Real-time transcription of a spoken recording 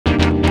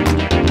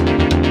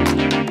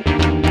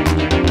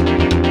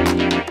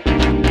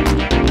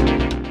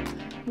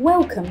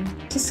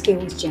Welcome to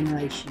Skills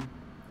Generation.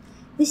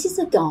 This is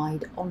a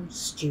guide on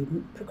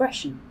student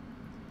progression.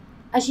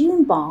 As you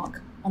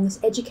embark on this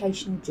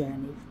educational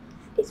journey,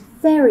 it's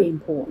very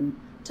important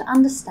to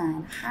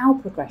understand how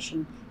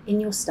progression in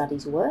your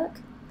studies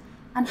work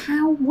and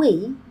how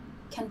we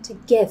can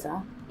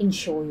together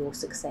ensure your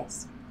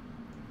success.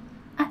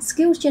 At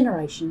Skills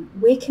Generation,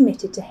 we're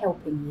committed to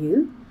helping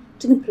you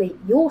to complete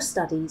your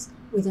studies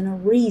within a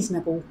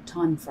reasonable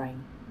time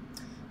frame.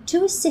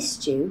 To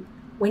assist you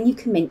when you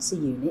commence a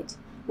unit,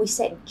 we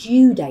set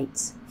due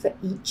dates for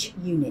each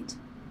unit.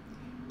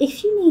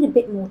 If you need a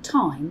bit more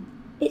time,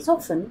 it's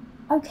often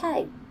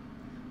okay.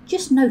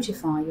 Just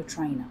notify your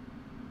trainer.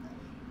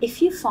 If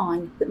you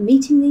find that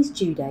meeting these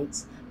due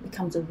dates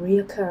becomes a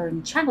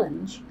reoccurring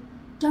challenge,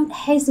 don't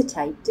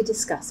hesitate to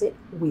discuss it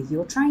with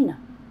your trainer.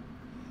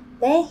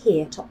 They're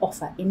here to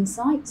offer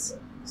insights,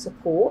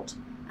 support,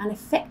 and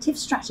effective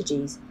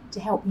strategies to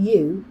help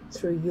you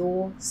through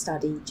your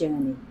study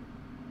journey.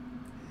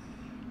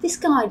 This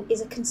guide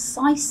is a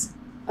concise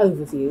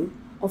overview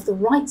of the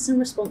rights and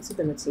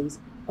responsibilities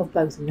of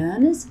both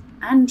learners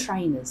and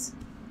trainers.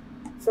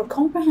 For a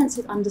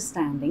comprehensive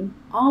understanding,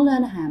 our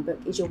Learner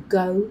Handbook is your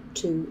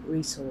go-to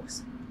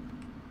resource.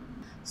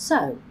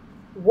 So,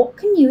 what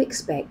can you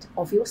expect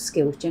of your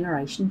Skills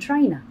Generation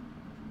trainer?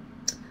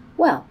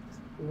 Well,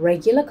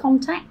 regular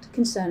contact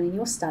concerning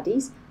your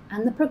studies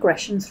and the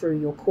progression through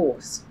your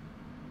course.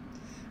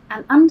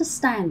 An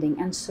understanding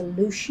and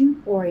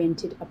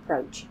solution-oriented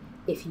approach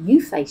if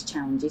you face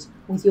challenges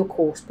with your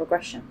course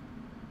progression.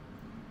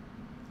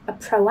 A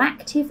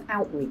proactive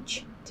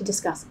outreach to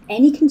discuss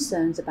any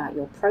concerns about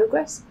your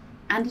progress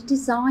and to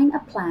design a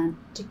plan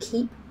to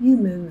keep you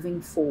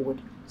moving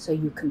forward so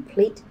you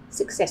complete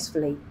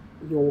successfully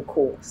your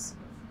course.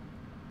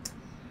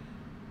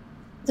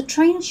 The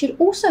trainer should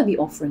also be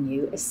offering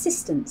you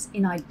assistance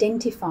in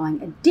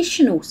identifying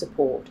additional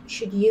support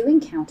should you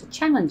encounter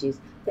challenges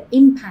that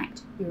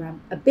impact your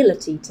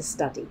ability to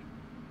study.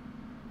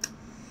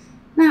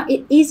 Now,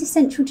 it is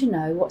essential to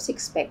know what's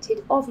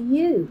expected of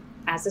you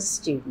as a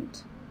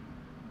student.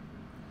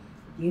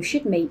 You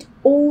should meet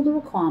all the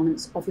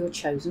requirements of your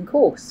chosen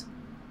course.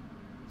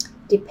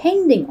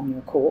 Depending on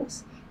your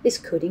course, this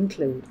could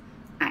include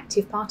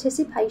active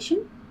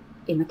participation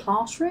in the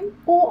classroom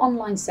or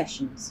online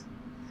sessions,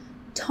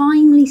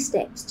 timely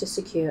steps to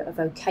secure a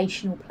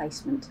vocational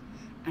placement,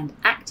 and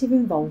active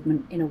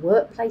involvement in a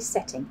workplace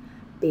setting,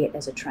 be it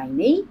as a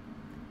trainee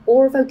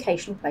or a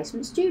vocational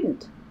placement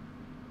student.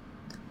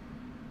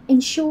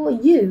 Ensure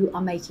you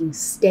are making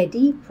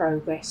steady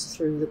progress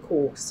through the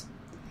course,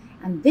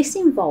 and this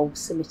involves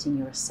submitting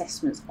your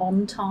assessments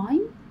on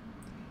time.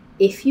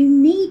 If you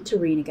need to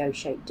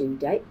renegotiate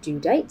due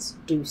dates,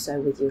 do so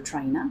with your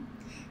trainer,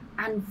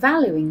 and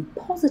valuing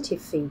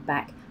positive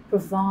feedback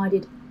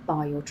provided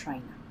by your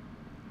trainer.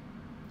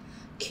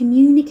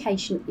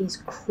 Communication is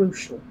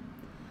crucial,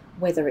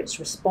 whether it's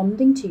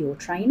responding to your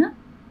trainer,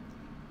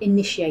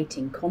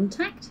 initiating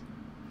contact.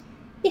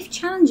 If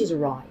challenges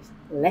arrive,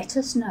 let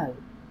us know.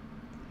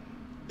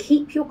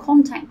 Keep your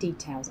contact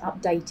details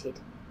updated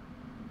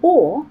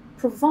or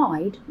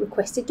provide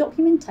requested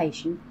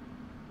documentation.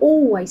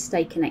 Always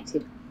stay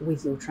connected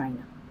with your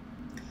trainer.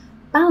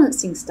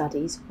 Balancing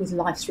studies with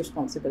life's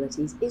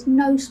responsibilities is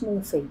no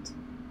small feat.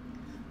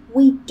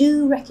 We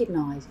do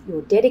recognise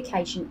your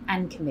dedication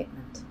and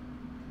commitment.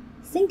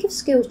 Think of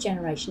Skills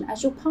Generation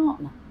as your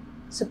partner,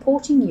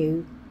 supporting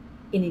you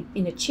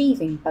in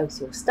achieving both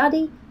your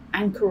study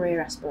and career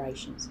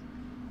aspirations.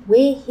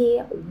 We're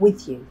here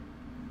with you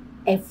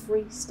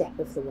every step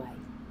of the way.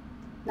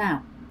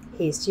 Now,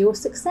 here's to your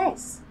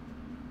success.